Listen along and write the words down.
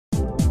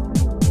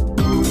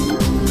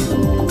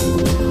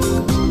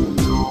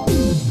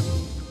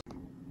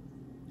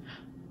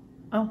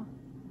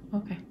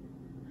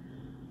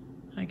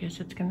guess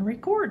it's gonna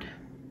record.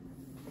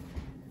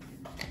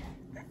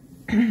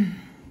 All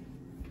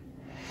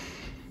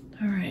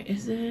right,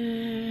 is it?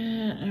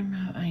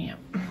 I am.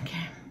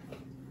 Okay.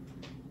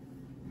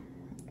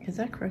 Is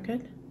that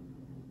crooked?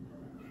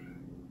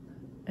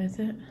 Is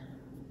it?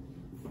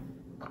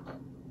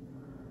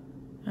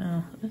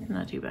 Oh, that's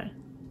not too bad.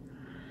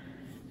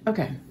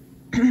 Okay.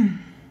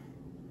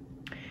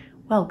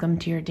 Welcome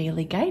to your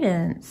daily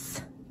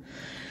guidance.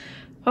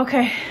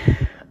 Okay,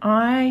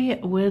 I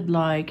would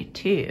like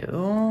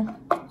to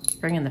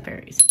bring in the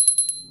fairies.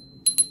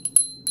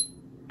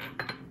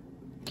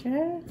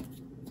 Okay.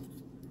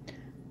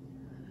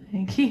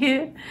 Thank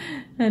you.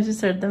 I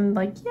just heard them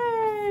like,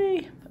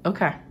 yay.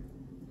 Okay.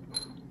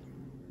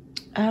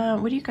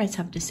 What do you guys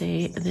have to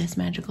say this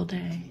magical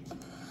day?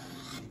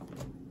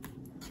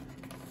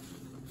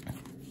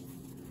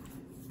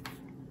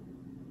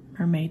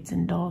 Mermaids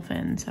and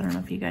dolphins. I don't know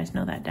if you guys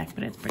know that deck,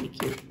 but it's pretty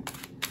cute.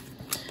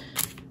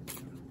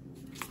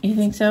 You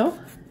think so?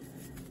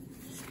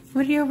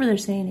 What are you over there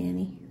saying,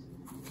 Annie?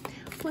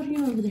 What are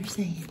you over there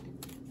saying?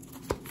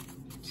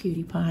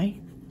 Cutie pie.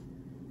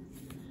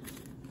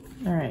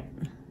 All right.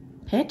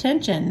 Pay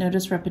attention.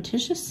 Notice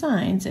repetitious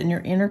signs in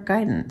your inner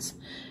guidance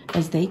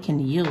as they can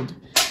yield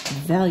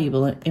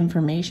valuable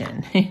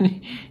information.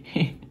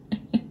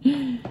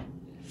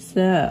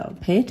 So,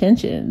 pay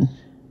attention.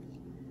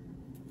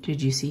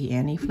 Did you see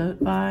Annie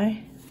float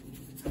by?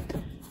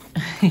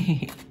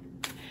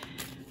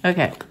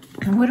 Okay.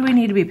 What do we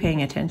need to be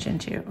paying attention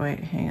to? Wait,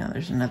 hang on.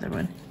 There's another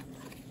one.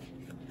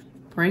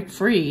 Break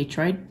free.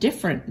 Try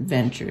different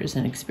ventures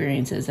and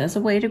experiences as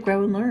a way to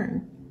grow and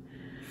learn.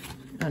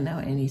 Oh, now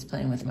Annie's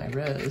playing with my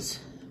rose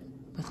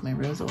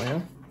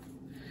oil.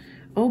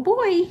 Oh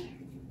boy.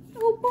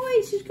 Oh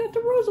boy, she's got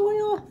the rose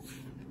oil.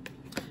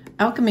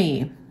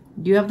 Alchemy.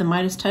 You have the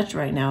Midas touch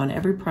right now, and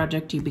every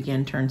project you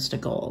begin turns to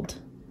gold.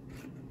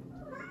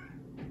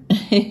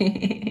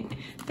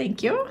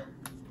 Thank you.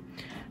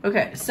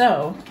 Okay,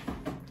 so,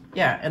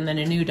 yeah, and then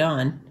a new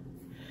dawn.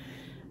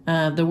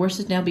 The worst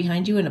is now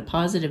behind you and a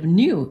positive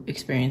new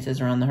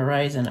experiences are on the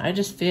horizon. I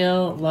just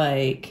feel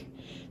like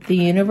the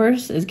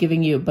universe is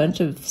giving you a bunch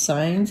of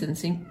signs and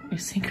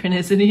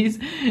synchronicities,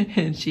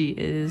 and she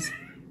is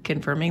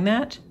confirming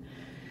that,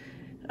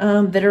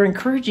 that are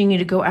encouraging you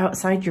to go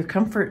outside your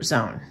comfort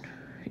zone.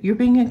 You're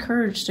being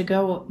encouraged to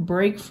go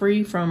break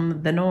free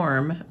from the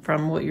norm,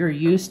 from what you're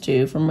used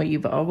to, from what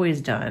you've always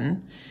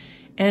done,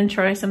 and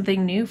try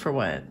something new for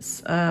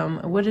once.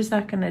 What is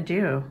that going to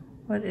do?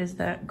 What is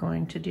that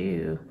going to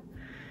do?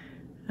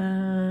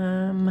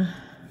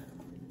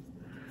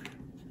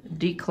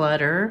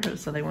 Declutter.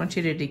 So they want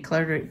you to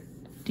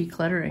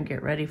declutter and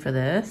get ready for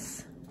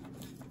this.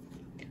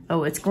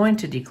 Oh, it's going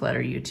to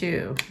declutter you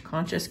too.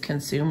 Conscious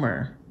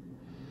consumer.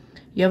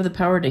 You have the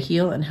power to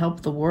heal and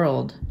help the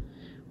world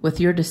with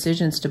your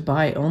decisions to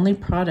buy only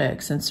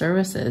products and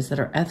services that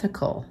are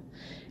ethical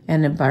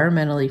and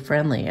environmentally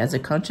friendly. As a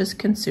conscious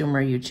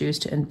consumer, you choose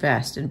to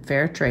invest in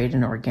fair trade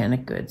and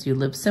organic goods. You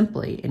live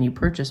simply and you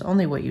purchase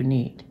only what you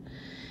need.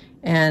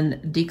 And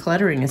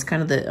decluttering is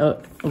kind of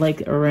the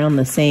like around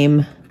the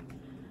same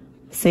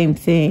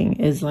thing,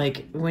 is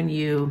like when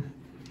you,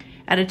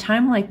 at a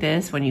time like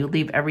this, when you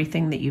leave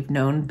everything that you've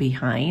known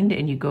behind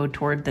and you go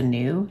toward the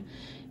new,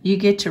 you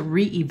get to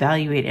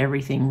reevaluate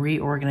everything,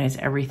 reorganize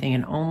everything,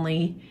 and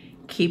only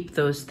keep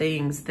those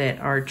things that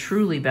are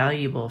truly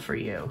valuable for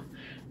you.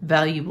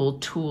 Valuable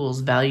tools,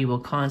 valuable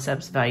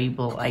concepts,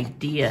 valuable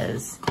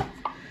ideas.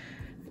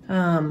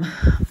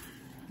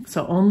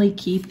 So only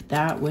keep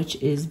that which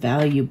is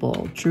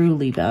valuable,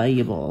 truly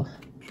valuable.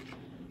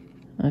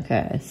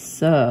 Okay,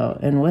 so,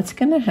 and what's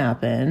gonna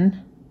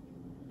happen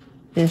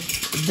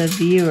if the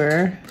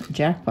viewer,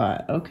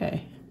 jackpot,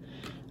 okay.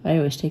 I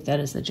always take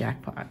that as the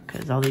jackpot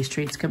because all these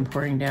treats come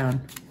pouring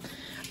down.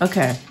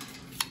 Okay.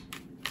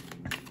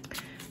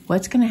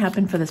 What's going to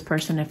happen for this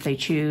person if they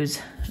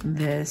choose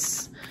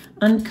this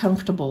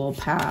uncomfortable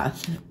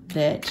path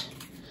that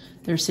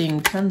they're seeing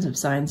tons of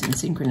signs and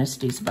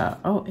synchronicities about?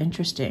 Oh,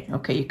 interesting.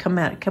 Okay, you come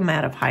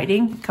out of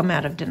hiding, come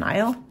out of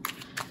denial.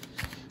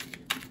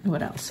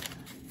 What else?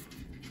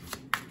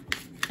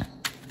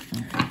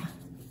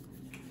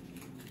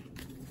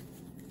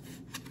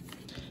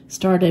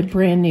 Start a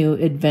brand new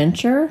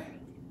adventure,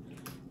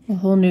 a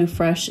whole new,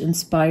 fresh,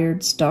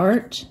 inspired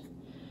start.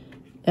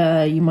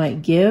 You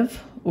might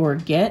give or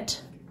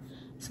get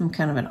some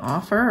kind of an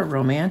offer, a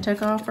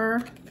romantic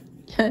offer.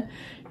 You're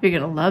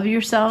going to love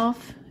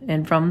yourself,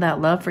 and from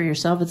that love for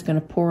yourself, it's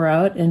going to pour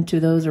out into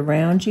those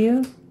around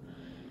you,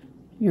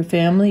 your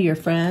family, your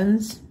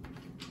friends,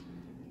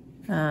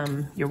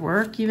 your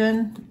work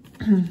even.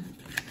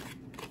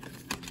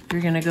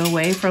 You're going to go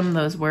away from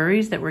those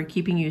worries that were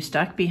keeping you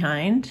stuck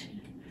behind.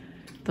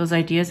 Those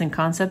ideas and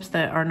concepts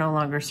that are no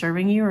longer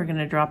serving you are going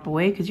to drop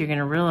away because you're going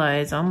to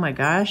realize, oh my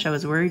gosh, I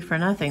was worried for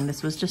nothing.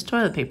 This was just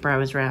toilet paper I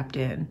was wrapped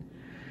in.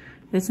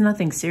 It's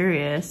nothing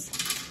serious.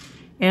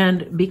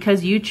 And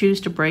because you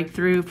choose to break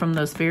through from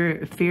those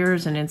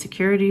fears and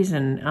insecurities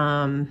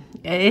and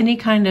any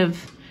kind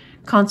of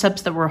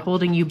concepts that were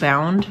holding you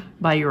bound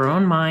by your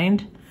own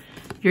mind,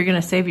 You're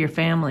going to save your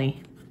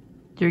family.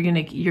 You're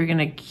going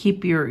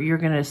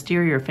to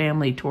steer your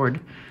family toward,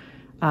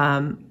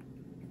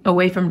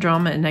 away from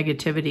drama and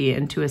negativity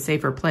into a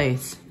safer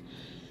place.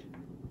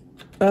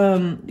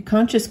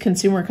 Conscious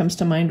consumer comes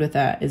to mind with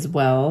that as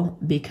well,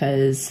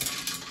 because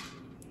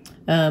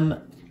as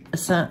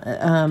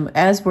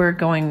we're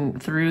going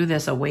through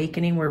this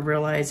awakening, we're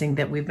realizing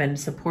that we've been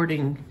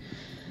supporting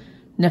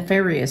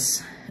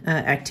nefarious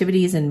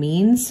activities and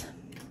means.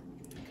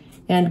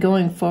 And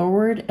going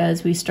forward,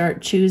 as we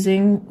start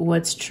choosing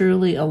what's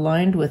truly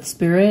aligned with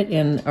spirit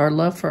and our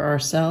love for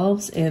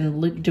ourselves,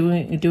 and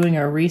doing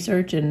our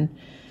research and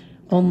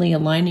only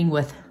aligning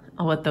with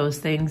those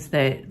things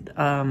that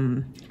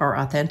are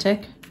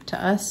authentic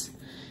to us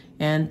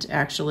and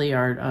actually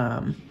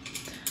are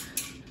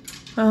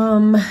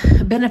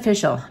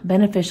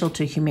beneficial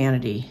to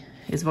humanity,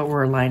 is what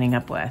we're lining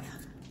up with.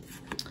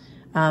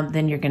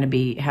 Then you're going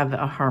to have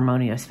a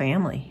harmonious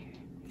family.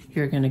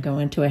 You're going to go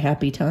into a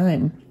happy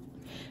time.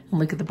 And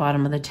look at the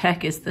bottom of the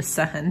deck is the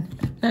sun.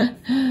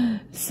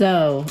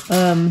 So,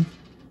 and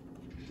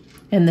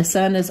the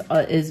sun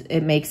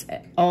it makes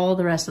all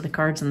the rest of the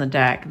cards in the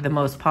deck the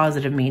most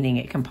positive meaning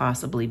it can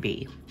possibly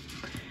be.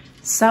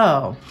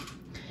 So,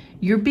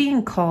 you're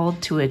being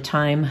called to a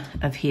time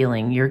of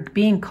healing. You're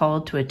being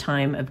called to a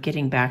time of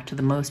getting back to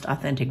the most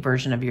authentic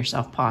version of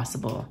yourself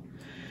possible.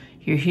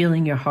 You're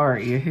healing your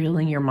heart. You're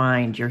healing your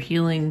mind. You're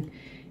healing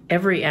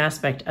every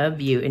aspect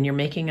of you, and you're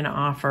making an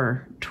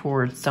offer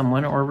towards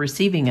someone or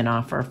receiving an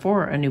offer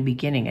for a new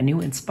beginning, a new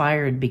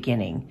inspired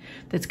beginning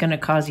that's going to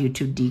cause you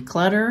to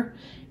declutter.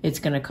 It's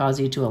going to cause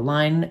you to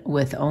align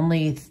with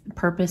only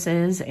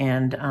purposes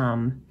and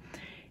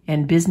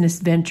business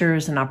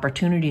ventures and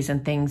opportunities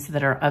and things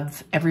that are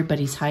of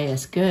everybody's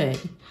highest good.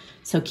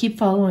 So keep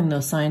following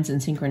those signs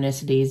and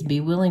synchronicities. Be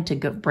willing to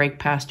break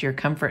past your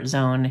comfort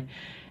zone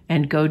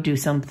and go do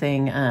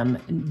something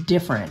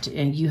different.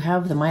 And you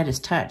have the Midas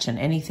touch, and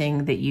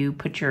anything that you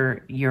put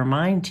your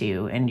mind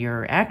to and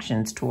your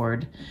actions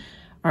toward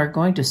are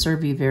going to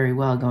serve you very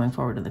well going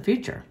forward in the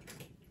future.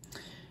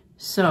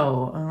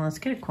 So let's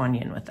get a Kuan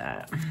Yin with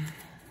that.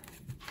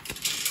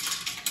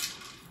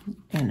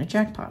 And the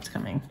jackpot's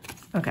coming.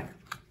 Okay.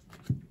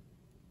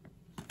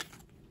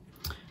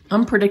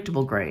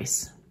 Unpredictable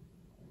grace.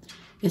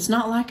 It's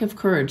not lack of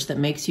courage that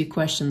makes you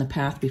question the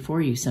path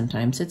before you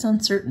sometimes. It's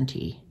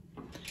uncertainty.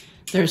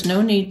 There's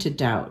no need to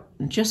doubt.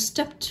 Just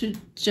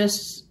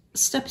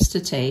steps to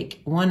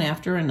take, one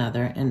after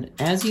another, and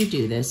as you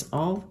do this,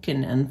 all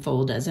can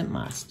unfold as it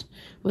must,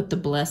 with the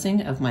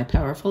blessing of my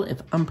powerful, if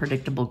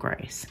unpredictable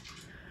grace.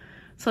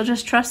 So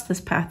just trust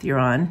this path you're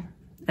on,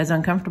 as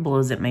uncomfortable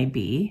as it may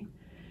be,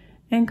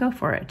 and go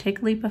for it.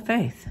 Take a leap of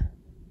faith.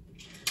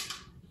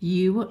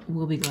 You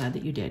will be glad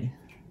that you did.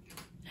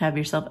 Have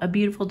yourself a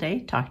beautiful day.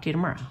 Talk to you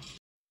tomorrow.